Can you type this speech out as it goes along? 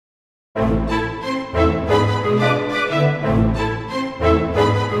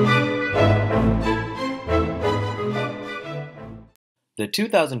The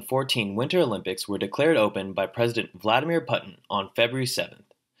 2014 Winter Olympics were declared open by President Vladimir Putin on February 7th.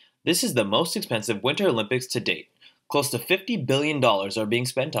 This is the most expensive Winter Olympics to date. Close to $50 billion are being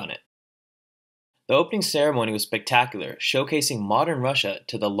spent on it. The opening ceremony was spectacular, showcasing modern Russia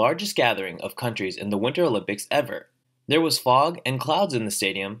to the largest gathering of countries in the Winter Olympics ever. There was fog and clouds in the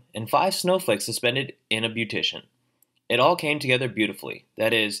stadium, and 5 snowflakes suspended in a beautician. It all came together beautifully.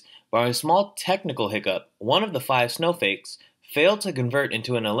 That is, by a small technical hiccup, one of the 5 snowflakes failed to convert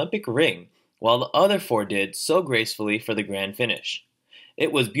into an Olympic ring, while the other 4 did so gracefully for the grand finish.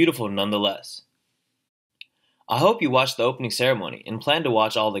 It was beautiful nonetheless. I hope you watched the opening ceremony and plan to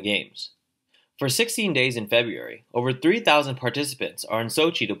watch all the games. For 16 days in February, over 3,000 participants are in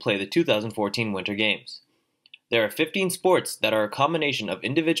Sochi to play the 2014 Winter Games. There are 15 sports that are a combination of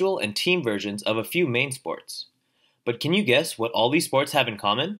individual and team versions of a few main sports. But can you guess what all these sports have in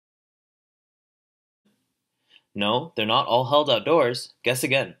common? No, they're not all held outdoors. Guess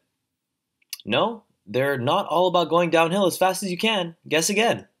again. No, they're not all about going downhill as fast as you can. Guess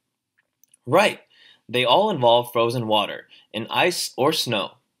again. Right, they all involve frozen water, in ice or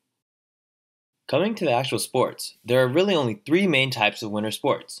snow. Coming to the actual sports, there are really only 3 main types of winter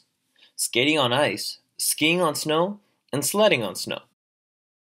sports: skating on ice, skiing on snow, and sledding on snow.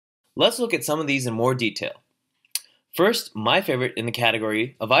 Let's look at some of these in more detail. First, my favorite in the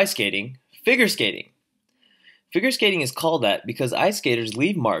category of ice skating, figure skating. Figure skating is called that because ice skaters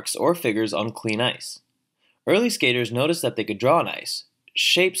leave marks or figures on clean ice. Early skaters noticed that they could draw on ice,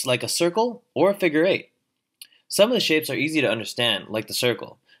 shapes like a circle or a figure 8. Some of the shapes are easy to understand, like the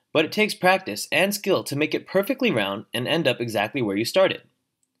circle, but it takes practice and skill to make it perfectly round and end up exactly where you started.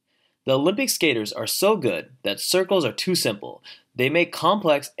 The Olympic skaters are so good that circles are too simple. They make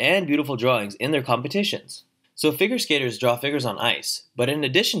complex and beautiful drawings in their competitions. So figure skaters draw figures on ice, but in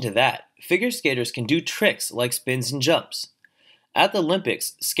addition to that, figure skaters can do tricks like spins and jumps. At the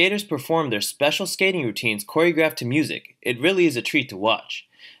Olympics, skaters perform their special skating routines choreographed to music. It really is a treat to watch.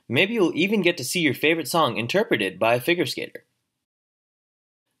 Maybe you'll even get to see your favorite song interpreted by a figure skater.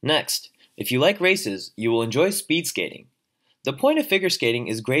 Next, if you like races, you will enjoy speed skating. The point of figure skating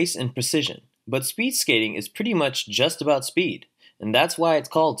is grace and precision, but speed skating is pretty much just about speed, and that's why it's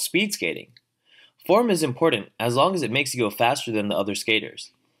called speed skating. Form is important as long as it makes you go faster than the other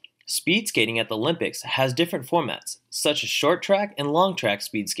skaters. Speed skating at the Olympics has different formats, such as short track and long track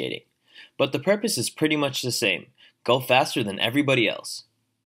speed skating, but the purpose is pretty much the same: go faster than everybody else.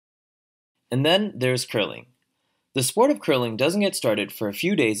 And then there's curling. The sport of curling doesn't get started for a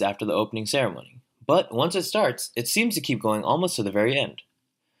few days after the opening ceremony, but once it starts, it seems to keep going almost to the very end.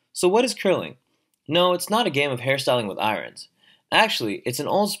 So what is curling? No, it's not a game of hairstyling with irons. Actually, it's an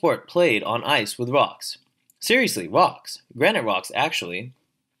old sport played on ice with rocks. Seriously, rocks. Granite rocks, actually.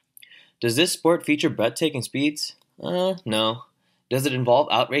 Does this sport feature breathtaking speeds? No. Does it involve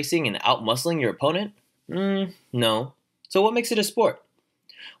outracing and outmuscling your opponent? No. So what makes it a sport?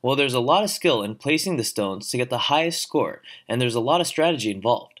 Well, there's a lot of skill in placing the stones to get the highest score, and there's a lot of strategy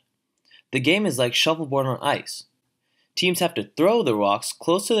involved. The game is like shuffleboard on ice. Teams have to throw the rocks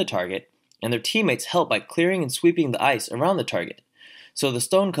close to the target, and their teammates help by clearing and sweeping the ice around the target, so the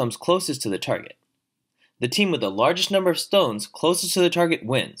stone comes closest to the target. The team with the largest number of stones closest to the target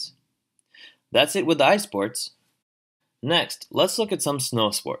wins. That's it with the ice sports. Next, let's look at some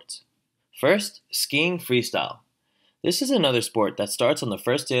snow sports. First, skiing freestyle. This is another sport that starts on the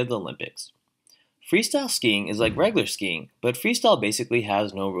first day of the Olympics. Freestyle skiing is like regular skiing, but freestyle basically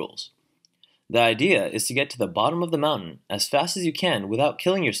has no rules. The idea is to get to the bottom of the mountain as fast as you can without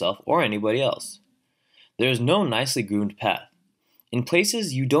killing yourself or anybody else. There is no nicely groomed path. In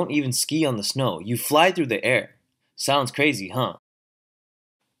places you don't even ski on the snow, you fly through the air. Sounds crazy, huh?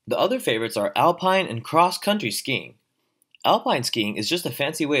 The other favorites are alpine and cross-country skiing. Alpine skiing is just a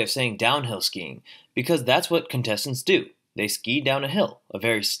fancy way of saying downhill skiing, because that's what contestants do. They ski down a hill, a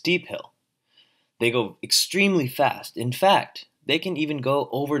very steep hill. They go extremely fast. In fact, they can even go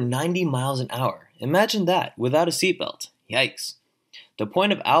over 90 miles an hour. Imagine that, without a seatbelt. Yikes. The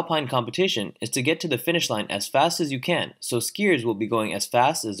point of alpine competition is to get to the finish line as fast as you can, so skiers will be going as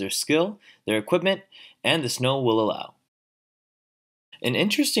fast as their skill, their equipment, and the snow will allow. An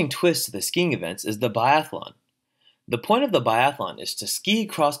interesting twist to the skiing events is the biathlon. The point of the biathlon is to ski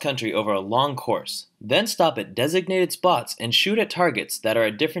cross-country over a long course, then stop at designated spots and shoot at targets that are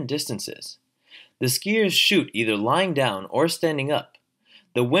at different distances. The skiers shoot either lying down or standing up.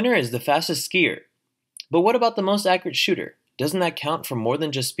 The winner is the fastest skier. But what about the most accurate shooter? Doesn't that count for more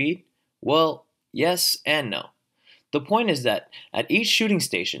than just speed? Well, yes and no. The point is that at each shooting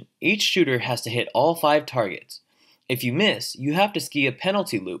station, each shooter has to hit all 5 targets. If you miss, you have to ski a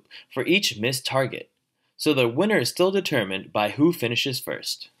penalty loop for each missed target. so the winner is still determined by who finishes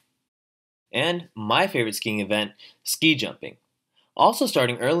first. And my favorite skiing event, ski jumping. Also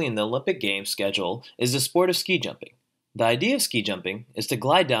starting early in the Olympic Games schedule is the sport of ski jumping. The idea of ski jumping is to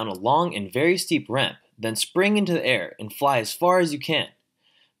glide down a long and very steep ramp, then spring into the air and fly as far as you can.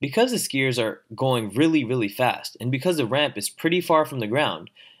 Because the skiers are going really, really fast, and because the ramp is pretty far from the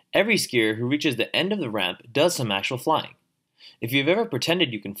ground, every skier who reaches the end of the ramp does some actual flying. If you've ever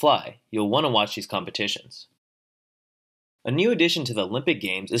pretended you can fly, you'll want to watch these competitions. A new addition to the Olympic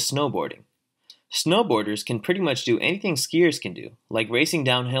Games is snowboarding. Snowboarders can pretty much do anything skiers can do, like racing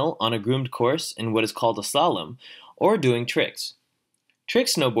downhill on a groomed course in what is called a slalom, or doing tricks. Trick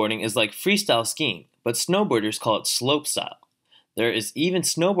snowboarding is like freestyle skiing, but snowboarders call it slopestyle. There is even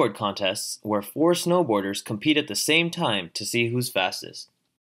snowboard contests where 4 snowboarders compete at the same time to see who's fastest.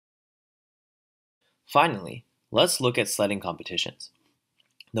 Finally, let's look at sledding competitions.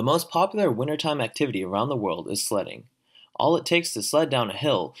 The most popular wintertime activity around the world is sledding. All it takes to sled down a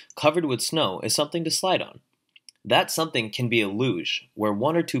hill covered with snow is something to slide on. That something can be a luge, where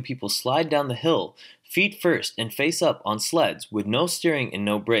 1 or 2 people slide down the hill feet first and face up on sleds with no steering and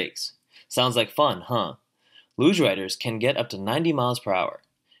no brakes. Sounds like fun, huh? Luge riders can get up to 90 miles per hour.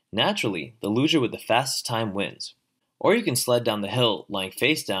 Naturally, the luger with the fastest time wins. Or you can sled down the hill lying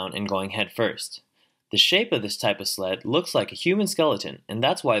face down and going head first. The shape of this type of sled looks like a human skeleton, and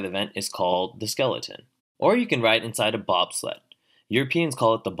that's why the event is called the skeleton. Or you can ride inside a bobsled. Europeans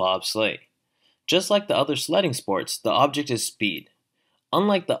call it the bobsleigh. Just like the other sledding sports, the object is speed.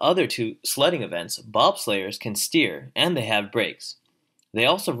 Unlike the other 2 sledding events, bobsleighers can steer and they have brakes. They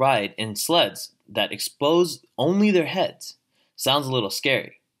also ride in sleds that expose only their heads. Sounds a little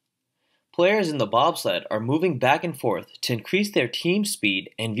scary. Players in the bobsled are moving back and forth to increase their team speed,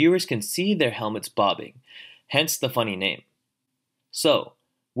 and viewers can see their helmets bobbing, hence the funny name. So,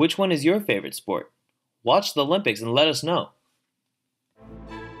 which one is your favorite sport? Watch the Olympics and let us know.